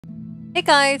Hey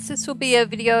guys, this will be a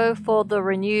video for the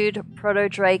renewed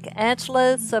proto-drake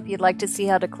antlers, so if you'd like to see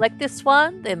how to collect this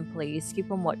one, then please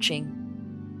keep on watching.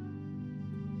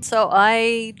 So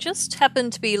I just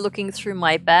happened to be looking through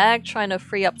my bag, trying to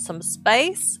free up some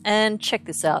space, and check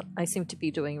this out. I seem to be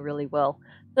doing really well.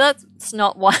 That's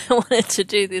not why I wanted to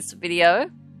do this video.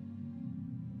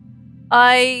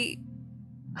 I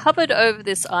hovered over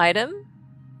this item,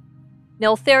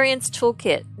 Neltharian's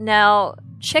Toolkit. Now,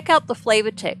 check out the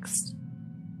flavor text.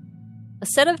 A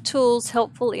set of tools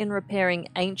helpful in repairing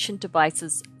ancient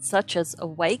devices such as a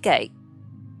waygate.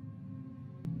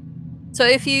 So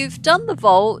if you've done the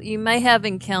vault, you may have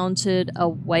encountered a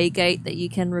waygate that you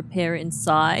can repair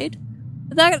inside.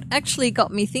 But that actually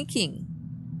got me thinking.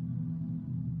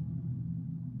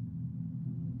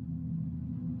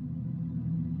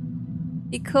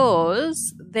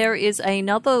 Because there is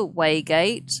another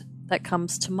waygate that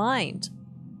comes to mind.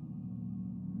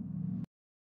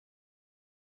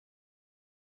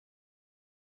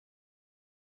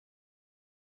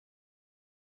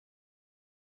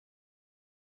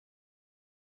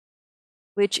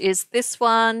 Which is this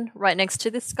one right next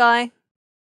to this guy.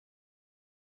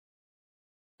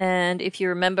 And if you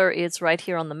remember, it's right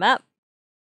here on the map.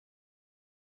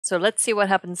 So let's see what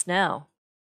happens now.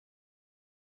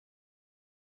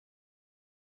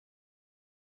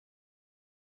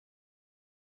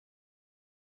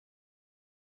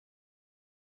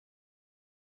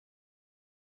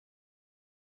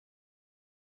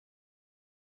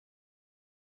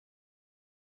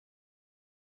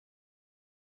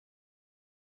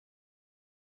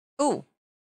 Ooh.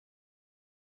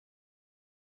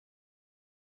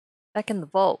 Back in the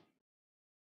vault.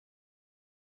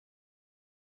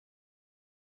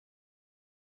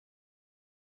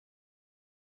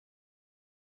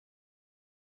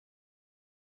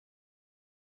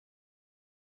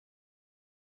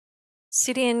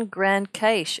 Obsidian Grand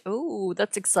Cache. Ooh,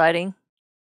 that's exciting.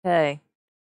 Okay,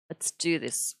 let's do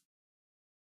this.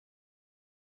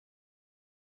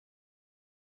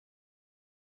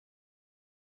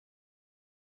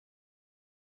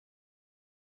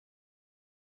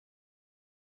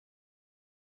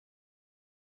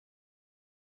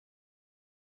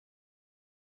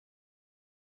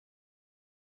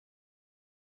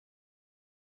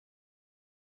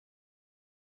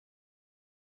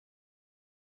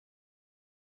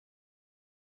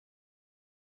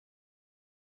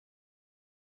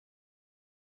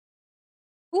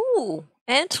 Ooh,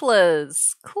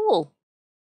 antlers. Cool.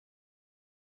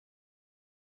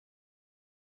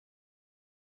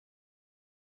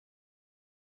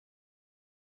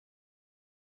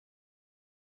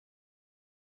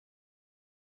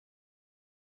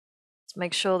 Let's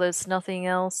make sure there's nothing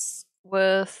else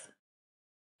worth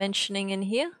mentioning in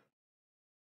here.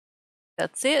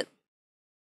 That's it.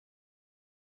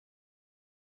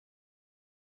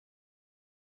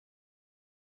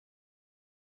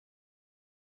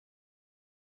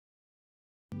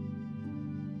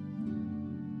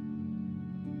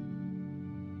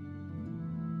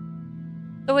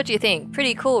 So what do you think?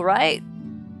 Pretty cool, right?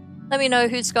 Let me know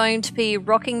who's going to be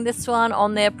rocking this one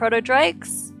on their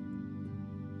proto-drakes.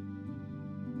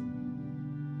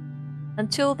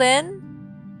 Until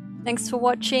then, thanks for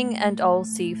watching and I'll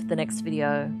see you for the next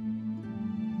video.